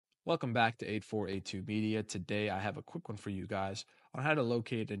Welcome back to 8482 Media. Today I have a quick one for you guys on how to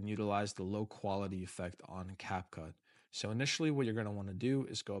locate and utilize the low quality effect on CapCut. So initially what you're going to want to do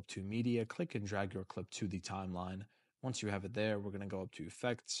is go up to Media, click and drag your clip to the timeline. Once you have it there, we're going to go up to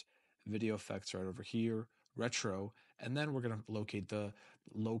Effects, Video Effects right over here, Retro, and then we're going to locate the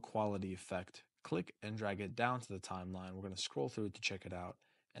low quality effect. Click and drag it down to the timeline. We're going to scroll through it to check it out.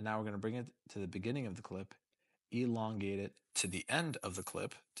 And now we're going to bring it to the beginning of the clip, elongate it to the end of the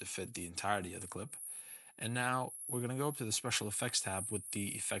clip to fit the entirety of the clip. And now we're going to go up to the special effects tab with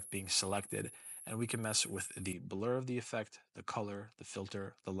the effect being selected, and we can mess with the blur of the effect, the color, the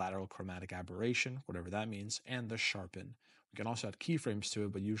filter, the lateral chromatic aberration, whatever that means, and the sharpen. We can also add keyframes to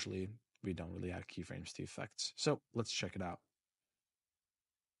it, but usually we don't really add keyframes to effects. So let's check it out.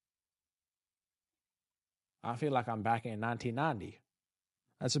 I feel like I'm back in 1990.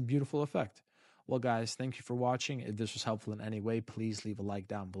 That's a beautiful effect. Well, guys, thank you for watching. If this was helpful in any way, please leave a like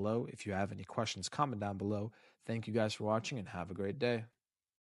down below. If you have any questions, comment down below. Thank you guys for watching and have a great day.